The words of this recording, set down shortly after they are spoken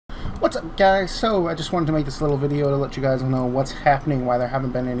What's up, guys? So I just wanted to make this little video to let you guys know what's happening, why there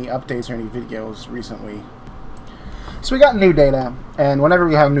haven't been any updates or any videos recently. So we got new data, and whenever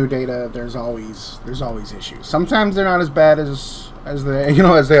we have new data, there's always issues. Sometimes they're not as bad as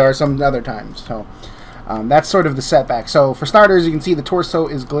they are some other times. So that's sort of the setback. So for starters, you can see the torso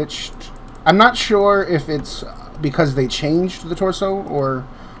is glitched. I'm not sure if it's because they changed the torso, or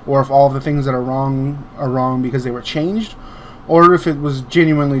if all of the things that are wrong because they were changed, or if it was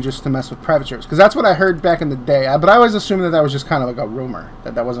genuinely just to mess with private servers, because that's what I heard back in the day. But I always assumed that was just kind of like a rumor,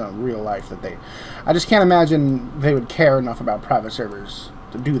 that wasn't real life. I just can't imagine they would care enough about private servers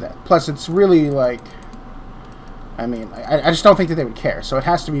to do that. Plus, it's really like, I mean, I just don't think that they would care. So it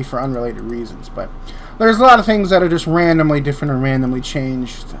has to be for unrelated reasons. But there's a lot of things that are just randomly different or randomly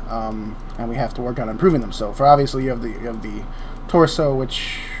changed, and we have to work on improving them. So for obviously you have the torso,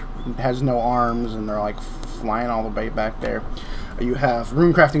 which has no arms, and they're like flying all the way back there. You have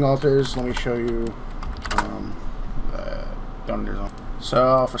rune crafting altars. Let me show you Thunder Zone.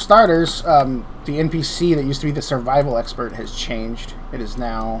 So for starters, the NPC that used to be the survival expert has changed. It is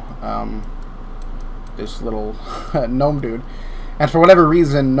now this little gnome dude, and for whatever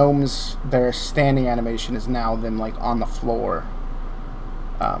reason, gnomes, their standing animation is now them like on the floor.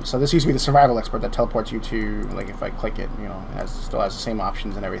 So this used to be the survival expert that teleports you to, like, if I click it, you know, still has the same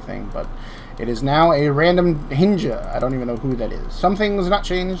options and everything, but it is now a random ninja. I don't even know who that is. Some things not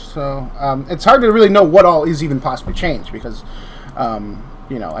changed, so it's hard to really know what all is even possibly changed, because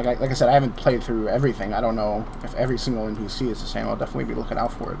you know, like I said, I haven't played through everything. I don't know if every single NPC is the same. I'll definitely be looking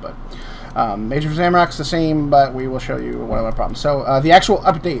out for it, but Major Zamrock's the same, but we will show you one of the problems. So the actual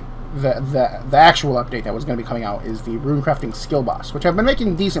update, the actual update that was going to be coming out is the rune crafting skill boss, which I've been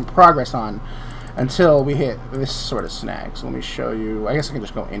making decent progress on until we hit this sort of snag. So let me show you. I guess I can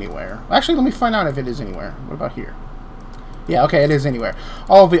just go anywhere. Actually, let me find out if it is anywhere. What about here? Yeah, okay, it is anywhere.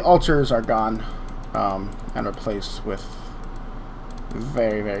 All of the altars are gone and replaced with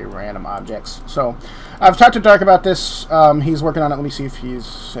very, very random objects. So I've talked to Dark about this. He's working on it. Let me see if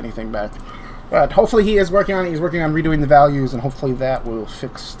he's anything back. But hopefully he is working on it. He's working on redoing the values, and hopefully that will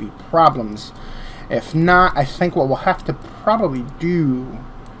fix the problems. If not, I think what we'll have to probably do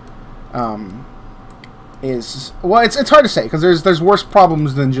is, well, it's hard to say, because there's worse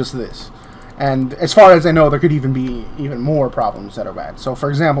problems than just this. And as far as I know, there could even be even more problems that are bad. So for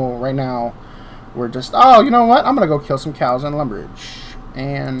example, right now we're just, oh, you know what? I'm gonna go kill some cows on Lumberage,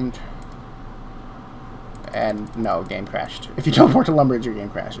 and no, game crashed. If you teleport to Lumberage, your game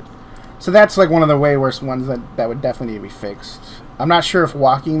crashes. So that's like one of the way worse ones that would definitely need to be fixed. I'm not sure if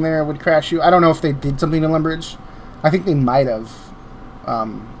walking there would crash you. I don't know if they did something to Lumberage. I think they might have,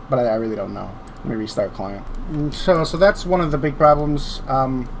 but I really don't know. Let me restart client. So that's one of the big problems.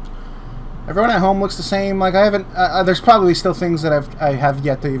 Everyone at home looks the same. Like, I haven't. There's probably still things that I have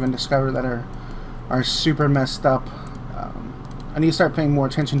yet to even discover that are super messed up. I need to start paying more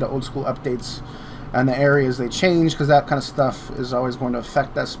attention to old school updates and the areas they change, because that kind of stuff is always going to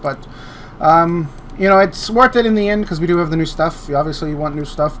affect us. But you know, it's worth it in the end, because we do have the new stuff. We obviously want new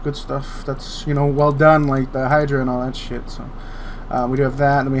stuff, good stuff that's, you know, well done, like the Hydra and all that shit. So we do have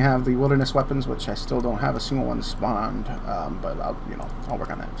that, and then we have the wilderness weapons, which I still don't have a single one spawned, but I'll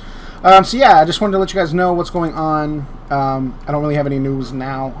work on that. So yeah, I just wanted to let you guys know what's going on. I don't really have any news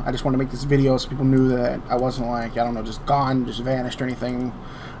now. I just wanted to make this video so people knew that I wasn't, like, I don't know, just gone, just vanished or anything.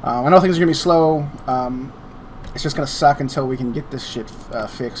 I know things are gonna be slow. It's just gonna suck until we can get this shit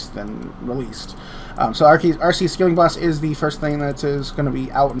fixed and released. So RC Scaling Boss is the first thing that is going to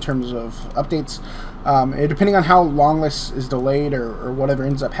be out in terms of updates. Depending on how long this is delayed, or whatever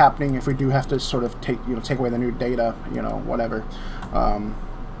ends up happening, if we do have to sort of take away the new data, you know, whatever,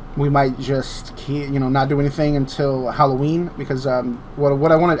 we might just not do anything until Halloween, because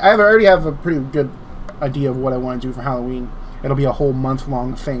what I want to, I already have a pretty good idea of what I want to do for Halloween. It'll be a whole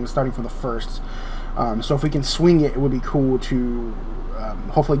month-long thing starting from the 1st. So if we can swing it, it would be cool to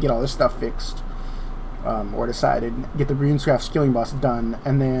hopefully get all this stuff fixed, or decided, get the Runecraft Skilling Boss done,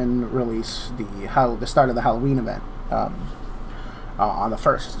 and then release the start of the Halloween event on the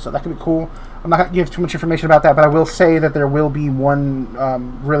 1st. So that could be cool. I'm not going to give too much information about that, but I will say that there will be one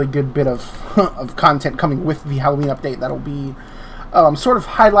really good bit of of content coming with the Halloween update that'll be sort of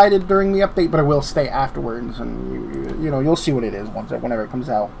highlighted during the update, but it will stay afterwards, and you'll see what it is whenever it comes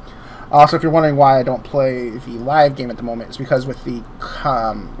out. Also, if you're wondering why I don't play the live game at the moment, it's because with the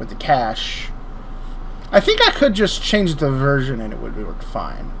cache, I think I could just change the version and it would work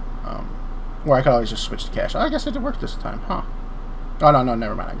fine. Or I could always just switch the cache. I guess it did work this time, huh? Oh no,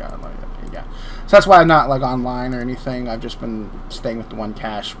 never mind. I got it. Yeah. So that's why I'm not like online or anything. I've just been staying with the one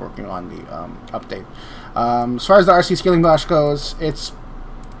cache, working on the update. As far as the RC Scaling Boss goes, it's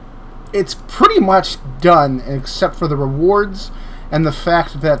it's pretty much done, except for the rewards and the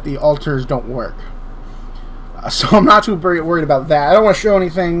fact that the altars don't work. So I'm not too worried about that. I don't want to show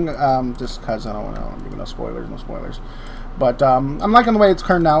anything, just because I don't want to give no spoilers. But I'm liking the way it's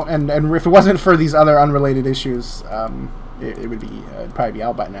turned out, and if it wasn't for these other unrelated issues, it would be it'd probably be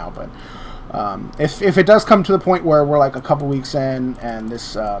out by now. But if it does come to the point where we're like a couple weeks in and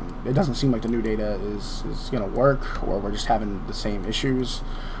this it doesn't seem like the new data is gonna work, or we're just having the same issues,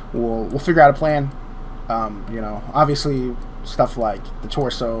 we'll figure out a plan. You know, obviously stuff like the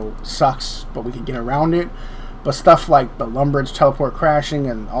torso sucks, but we can get around it. But stuff like the Lumbridge teleport crashing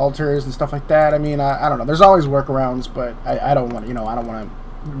and altars and stuff like that, I mean, I don't know. There's always workarounds, but I don't want, you know, I don't want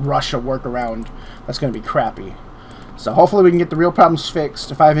to rush a workaround that's going to be crappy. So hopefully we can get the real problems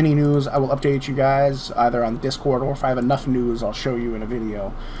fixed. If I have any news, I will update you guys either on Discord, or if I have enough news, I'll show you in a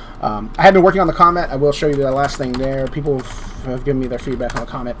video. I have been working on the comment. I will show you the last thing there. People have given me their feedback on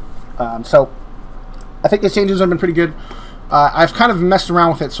the comment. So I think the changes have been pretty good. I've kind of messed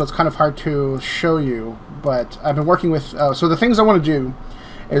around with it, so it's kind of hard to show you. But I've been working with... so the things I want to do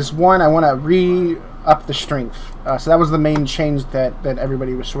is, one, I want to re-up the strength. So that was the main change that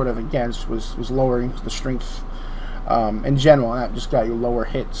everybody was sort of against, was lowering the strength in general. And that just got you lower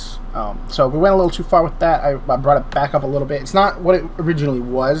hits. So we went a little too far with that. I brought it back up a little bit. It's not what it originally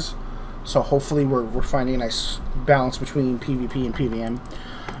was. So hopefully we're finding a nice balance between PvP and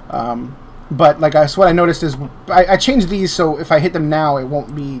PvM. But like what I noticed is I changed these so if I hit them now, it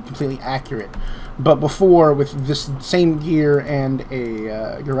won't be completely accurate. But before, with this same gear and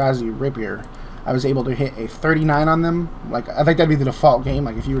a Urazi Rapier, I was able to hit a 39 on them. Like, I think that'd be the default game.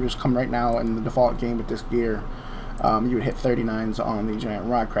 Like, if you were to just come right now in the default game with this gear, you would hit 39s on the giant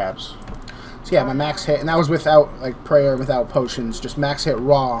rock crabs. So yeah, my max hit, and that was without like prayer, without potions, just max hit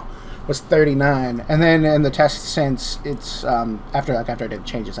raw was 39. And then in the test since, it's after I did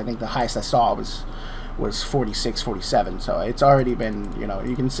changes, I think the highest I saw was 46, 47. So it's already been, you know,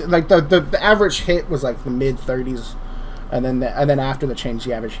 you can see like the average hit was like the mid 30s, and then after the change,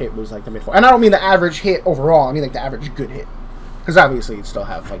 the average hit was like the mid 40s. And I don't mean the average hit overall, I mean like the average good hit, because obviously you still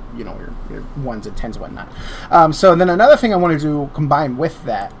have like, you know, your 1s and 10s and whatnot. So then another thing I want to do combined with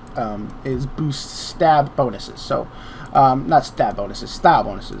that is boost stab bonuses. So not stab bonuses, style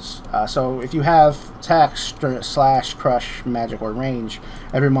bonuses. So if you have attack, slash, crush, magic, or range,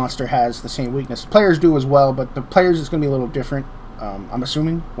 every monster has the same weakness. Players do as well, but the players is going to be a little different. I'm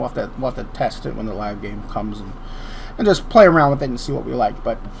assuming we'll have to test it when the live game comes and just play around with it and see what we like.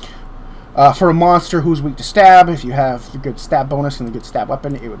 But for a monster who's weak to stab, if you have the good stab bonus and the good stab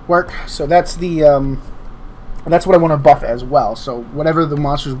weapon, it would work. So that's the that's what I want to buff as well. So whatever the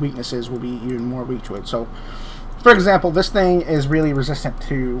monster's weakness is will be even more weak to it. So for example, this thing is really resistant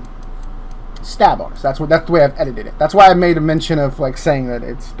to stab bonus. That's the way I've edited it. That's why I made a mention of like saying that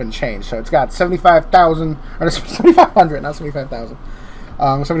it's been changed. So it's got 75,000 or 7,500, not 75,000,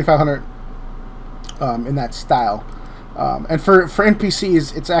 7,500 in that style. And for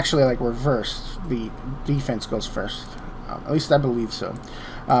NPCs, it's actually like reversed. The defense goes first. At least I believe so.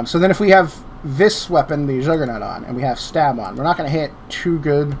 So then if we have this weapon, the Juggernaut, on, and we have stab on, we're not going to hit too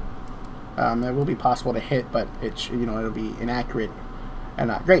good. It will be possible to hit, but it's, you know, it'll be inaccurate and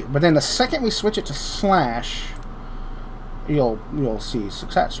not great. But then the second we switch it to slash, you'll see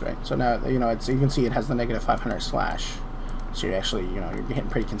success, right? So now, you know, you can see it has the negative 500 slash. So you're actually, you know, you're hitting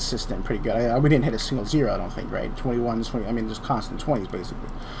pretty consistent, pretty good. We didn't hit a single 0, I don't think, right? 21s, 20, I mean, just constant 20s basically.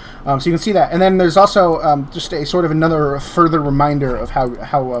 So you can see that, and then there's also just a sort of another further reminder of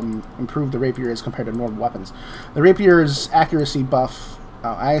how improved the rapier is compared to normal weapons. The rapier's accuracy buff.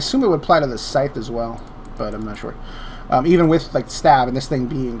 I assume it would apply to the scythe as well, but I'm not sure. Even with like stab and this thing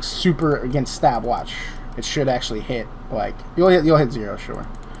being super against stab, watch, it should actually hit. Like you'll hit 0, sure,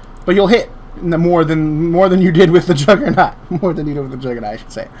 but you'll hit more than you did with the Juggernaut. More than you did with the Juggernaut, I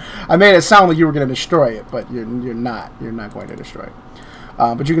should say. I made it sound like you were going to destroy it, but you're not. You're not going to destroy it.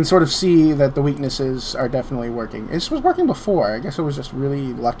 But you can sort of see that the weaknesses are definitely working. This was working before. I guess it was just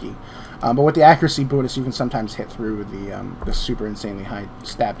really lucky. But with the accuracy bonus, you can sometimes hit through the super insanely high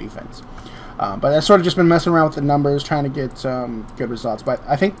stab defense. But I've sort of just been messing around with the numbers, trying to get good results. But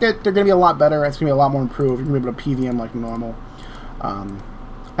I think that they're going to be a lot better. It's going to be a lot more improved. You're going to be able to PVM like normal.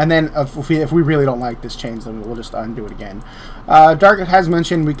 And then if we really don't like this change, then we'll just undo it again. Dark has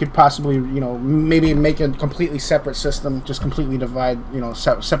mentioned we could possibly, you know, maybe make a completely separate system, just completely divide, you know,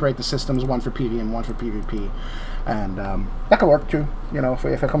 separate the systems, one for PvM, one for PvP, and that could work too. You know, if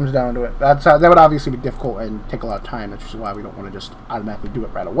it comes down to it, that would obviously be difficult and take a lot of time, which is why we don't want to just automatically do it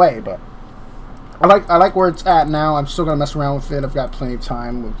right away. But I like where it's at now. I'm still gonna mess around with it. I've got plenty of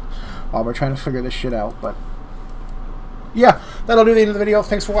time while we're trying to figure this shit out, but. Yeah, that'll do the end of the video.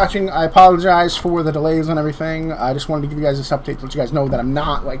 Thanks for watching. I apologize for the delays and everything. I just wanted to give you guys this update to let you guys know that I'm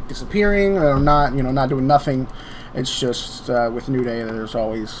not like disappearing, or I'm not, you know, not doing nothing. It's just with New Day, there's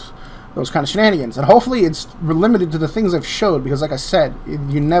always those kind of shenanigans, and hopefully it's limited to the things I've showed, because like I said,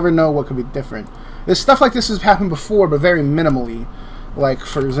 you never know what could be different. There's stuff like this has happened before, but very minimally. Like,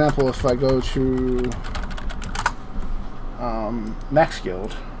 for example, if I go to Max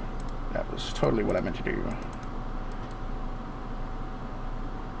Guild, that was totally what I meant to do.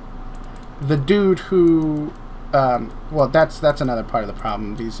 The dude who, well, that's another part of the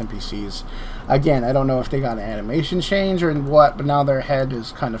problem, these NPCs. Again, I don't know if they got an animation change or what, but now their head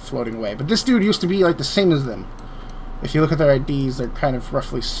is kind of floating away. But this dude used to be like the same as them. If you look at their IDs, they're kind of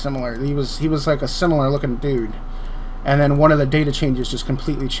roughly similar. He was like a similar looking dude. And then one of the data changes just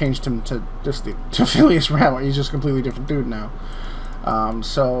completely changed him to just to Phileas Round. He's just a completely different dude now.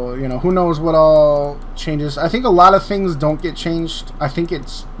 So, you know, who knows what all changes. I think a lot of things don't get changed. I think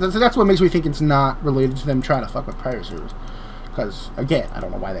that's what makes me think it's not related to them trying to fuck with prior servers. Because, again, I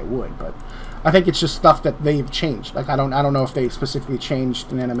don't know why they would, but I think it's just stuff that they've changed. Like, I don't know if they specifically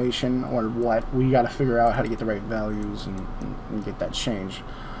changed an animation or what. We got to figure out how to get the right values and get that change.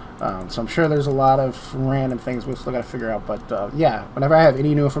 So I'm sure there's a lot of random things we still got to figure out. But, yeah, whenever I have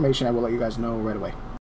any new information, I will let you guys know right away.